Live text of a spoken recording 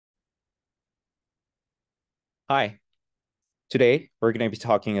Hi, today we're going to be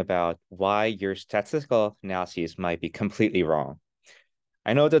talking about why your statistical analyses might be completely wrong.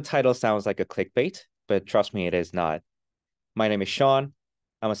 I know the title sounds like a clickbait, but trust me, it is not. My name is Sean.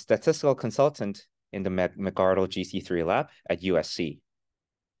 I'm a statistical consultant in the McArdle GC3 lab at USC.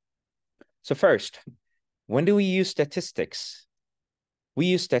 So first, when do we use statistics? We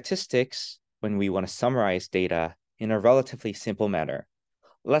use statistics when we want to summarize data in a relatively simple manner.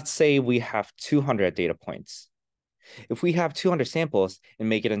 Let's say we have 200 data points. If we have 200 samples and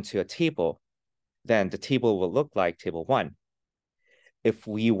make it into a table, then the table will look like table 1. If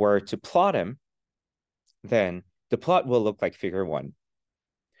we were to plot them, then the plot will look like figure 1.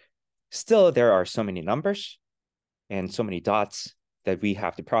 Still, there are so many numbers and so many dots that we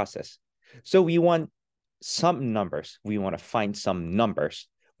have to process. So we want some numbers. We want to find some numbers.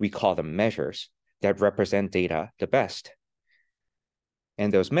 We call them measures that represent data the best.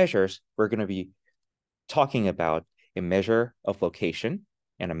 And those measures, we're going to be talking about a measure of location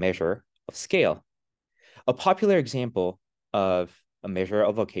and a measure of scale. A popular example of a measure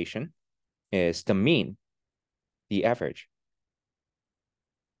of location is the mean, the average.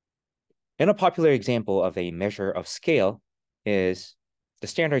 And a popular example of a measure of scale is the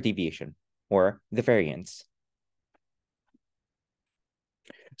standard deviation or the variance.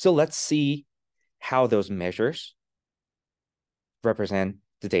 So let's see how those measures represent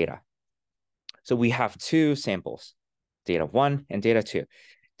the data. So we have two samples, data 1 and data 2.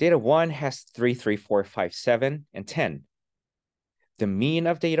 Data 1 has 3, 3, 4, 5, 7, and 10. The mean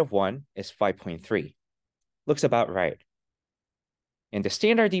of data 1 is 5.3. Looks about right. And the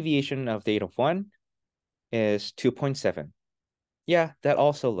standard deviation of data 1 is 2.7. Yeah, that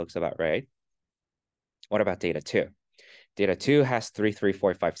also looks about right. What about data 2? Data 2 has 3, 3,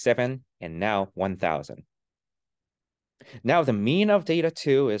 4, 5, 7, and now 1,000. Now the mean of data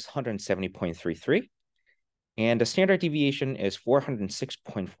 2 is 170.33, and the standard deviation is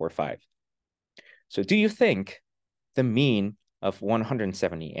 406.45. So do you think the mean of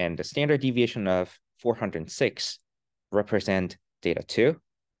 170 and the standard deviation of 406 represent data 2?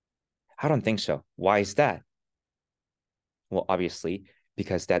 I don't think so. Why is that? Well, obviously,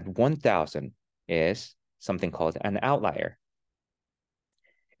 because that 1,000 is something called an outlier.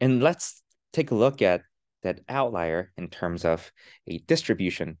 And let's take a look at that outlier in terms of a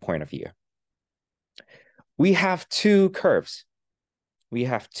distribution point of view. We have two curves. We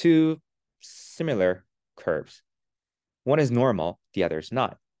have two similar curves. One is normal, the other is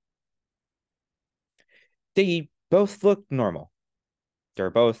not. They both look normal. They're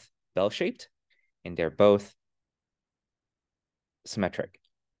both bell-shaped, and they're both symmetric.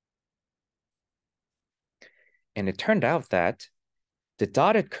 And it turned out that the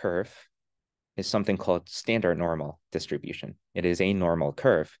dotted curve is something called standard normal distribution. It is a normal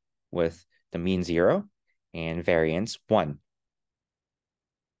curve with the mean 0 and variance 1.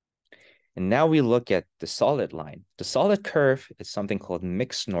 And now we look at the solid line. The solid curve is something called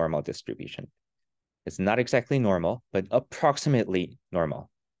mixed normal distribution. It's not exactly normal, but approximately normal.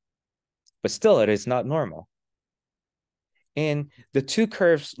 But still, it is not normal. And the two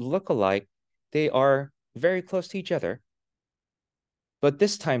curves look alike. They are very close to each other. But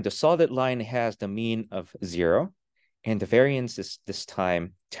this time, the solid line has the mean of 0, and the variance is this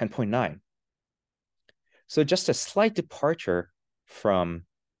time 10.9. So just a slight departure from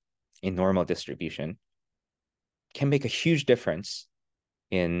a normal distribution can make a huge difference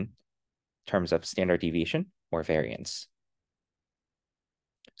in terms of standard deviation or variance.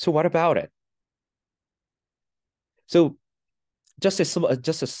 So what about it? So just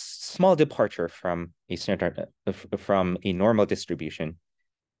a small departure from a standard from a normal distribution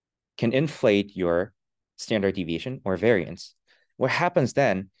can inflate your standard deviation or variance. What happens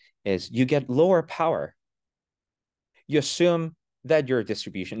then is you get lower power. You assume that your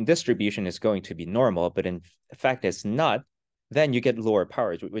distribution is going to be normal, but in fact it's not. Then you get lower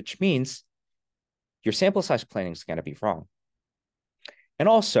power, which means your sample size planning is going to be wrong. And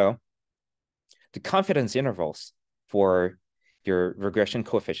also, the confidence intervals for your regression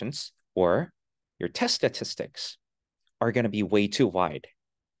coefficients or your test statistics are going to be way too wide,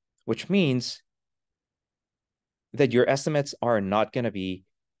 which means that your estimates are not going to be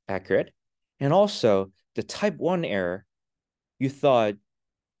accurate. And also, the type 1 error, you thought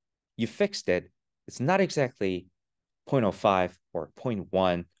you fixed it. It's not exactly 0.05 or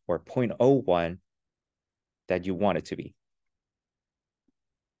 0.1 or 0.01 that you want it to be.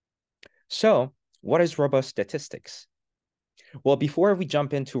 So what is robust statistics? Well, before we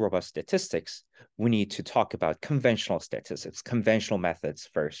jump into robust statistics, we need to talk about conventional statistics, conventional methods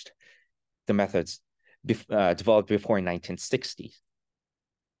first, the methods developed before 1960.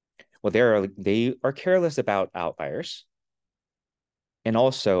 Well, they are careless about outliers and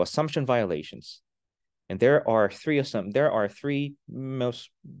also assumption violations. And there are three most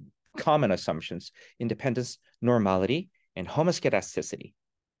common assumptions: independence, normality, and homoscedasticity.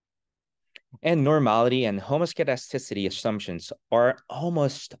 And normality and homoscedasticity assumptions are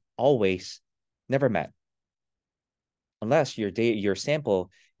almost always never met unless your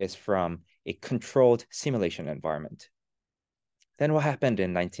sample is from a controlled simulation environment. Then what happened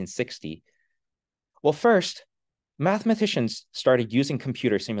in 1960? Well, first, mathematicians started using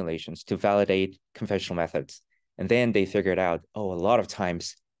computer simulations to validate conventional methods. And then they figured out, oh, a lot of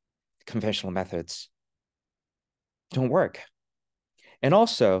times conventional methods don't work. And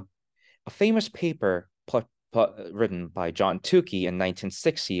also, a famous paper written by John Tukey in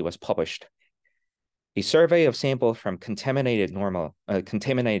 1960 was published. A survey of samples from contaminated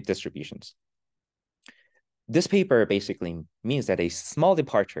distributions. This paper basically means that a slight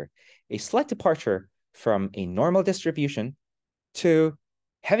departure from a normal distribution to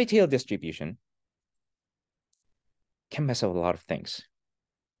heavy-tail distribution can mess up a lot of things.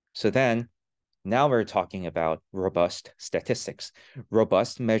 So then, now we're talking about robust statistics,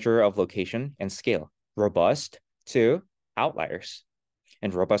 robust measure of location and scale, robust to outliers,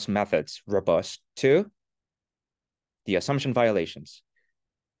 and robust methods, robust to the assumption violations.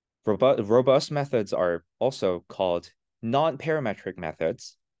 Robust methods are also called non-parametric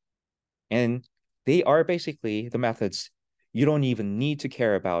methods, and they are basically the methods you don't even need to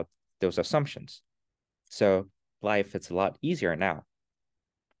care about those assumptions. So life is a lot easier now.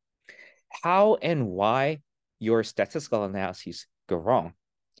 How and why your statistical analyses go wrong?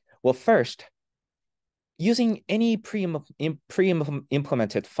 Well, first, using any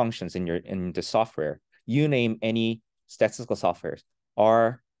pre-implemented functions in the software, you name any statistical softwares,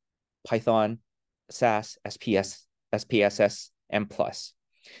 R, Python, SAS, SPS, SPSS, and plus.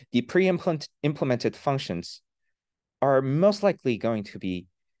 The pre-implemented functions are most likely going to be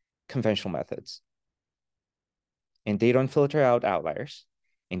conventional methods. And they don't filter out outliers,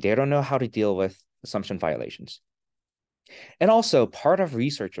 and they don't know how to deal with assumption violations. And also, part of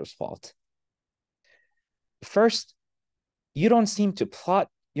researchers' fault. First, you don't seem to plot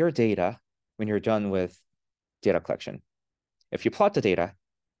your data when you're done with data collection. If you plot the data,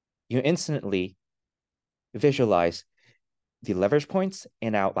 you instantly visualize the leverage points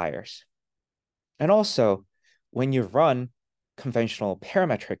and outliers. And also, when you run conventional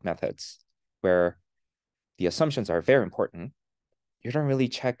parametric methods, where the assumptions are very important, you don't really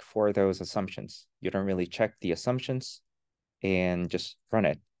check for those assumptions. You don't really check the assumptions and just run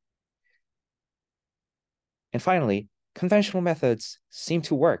it. And finally, conventional methods seem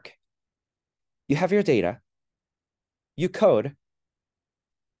to work. You have your data, you code,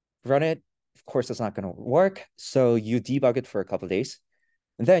 run it. Of course, it's not going to work. So you debug it for a couple of days,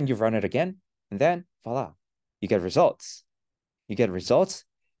 and then you run it again, and then voila, you get results. You get results,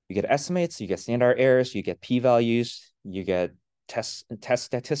 you get estimates, you get standard errors, you get p-values, you get test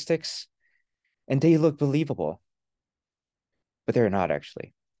statistics, and they look believable, but they're not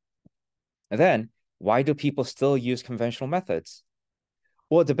actually. And then, why do people still use conventional methods?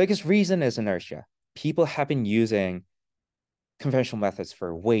 Well, the biggest reason is inertia. People have been using conventional methods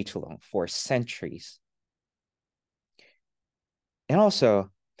for way too long, for centuries. And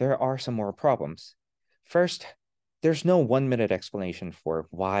also, there are some more problems. First, there's no 1-minute explanation for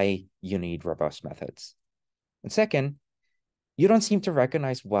why you need robust methods. And second, you don't seem to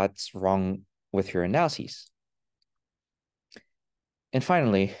recognize what's wrong with your analyses. And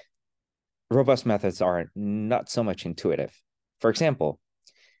finally, robust methods are not so much intuitive. For example,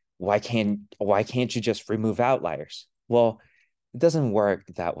 why can't you just remove outliers? Well, it doesn't work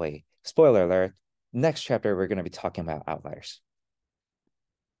that way. Spoiler alert, next chapter, we're going to be talking about outliers.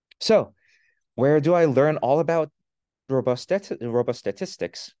 So where do I learn all about robust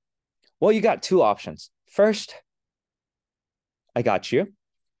statistics? Well, you got two options. First, I got you.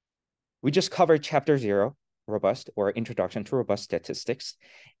 We just covered chapter 0, robust or introduction to robust statistics,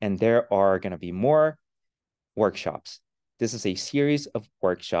 and there are going to be more workshops. This is a series of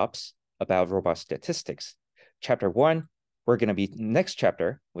workshops about robust statistics. Chapter 1, next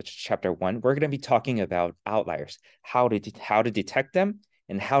chapter, which is chapter 1, we're going to be talking about outliers, how to detect them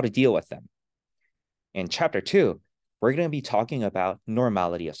and how to deal with them. In chapter 2, we're going to be talking about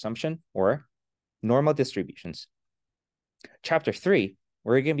normality assumption or normal distributions. Chapter 3,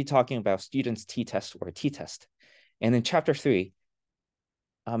 we're going to be talking about students' t-test or t-test. And in chapter 3,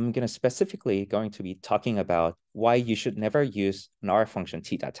 I'm going to be talking about why you should never use an R function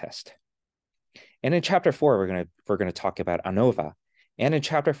t-test. And in chapter 4, we're going to talk about ANOVA. And in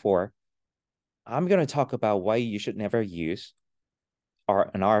chapter 4, I'm going to talk about why you should never use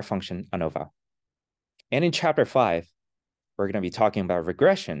an R function ANOVA. And in chapter 5, we're going to be talking about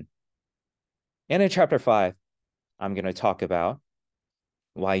regression. And in chapter 5, I'm going to talk about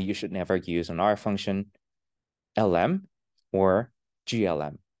why you should never use an R function, LM, or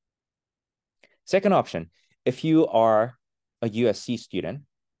GLM. Second option, if you are a USC student,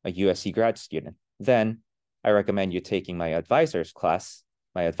 a USC grad student, then I recommend you taking my advisor's class,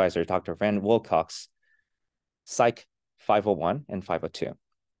 my advisor, Dr. Van Wilcox, Psych 501 and 502.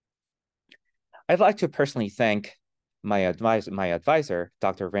 I'd like to personally thank my advisor,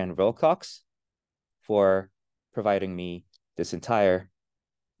 Dr. Van Wilcox, for providing me this entire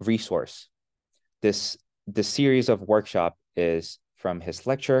resource. This series of workshop is from his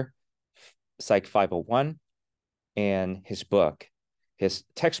lecture, Psych 501, and his book, his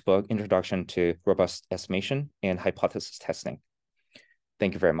textbook, Introduction to Robust Estimation and Hypothesis Testing.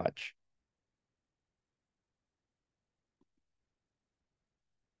 Thank you very much.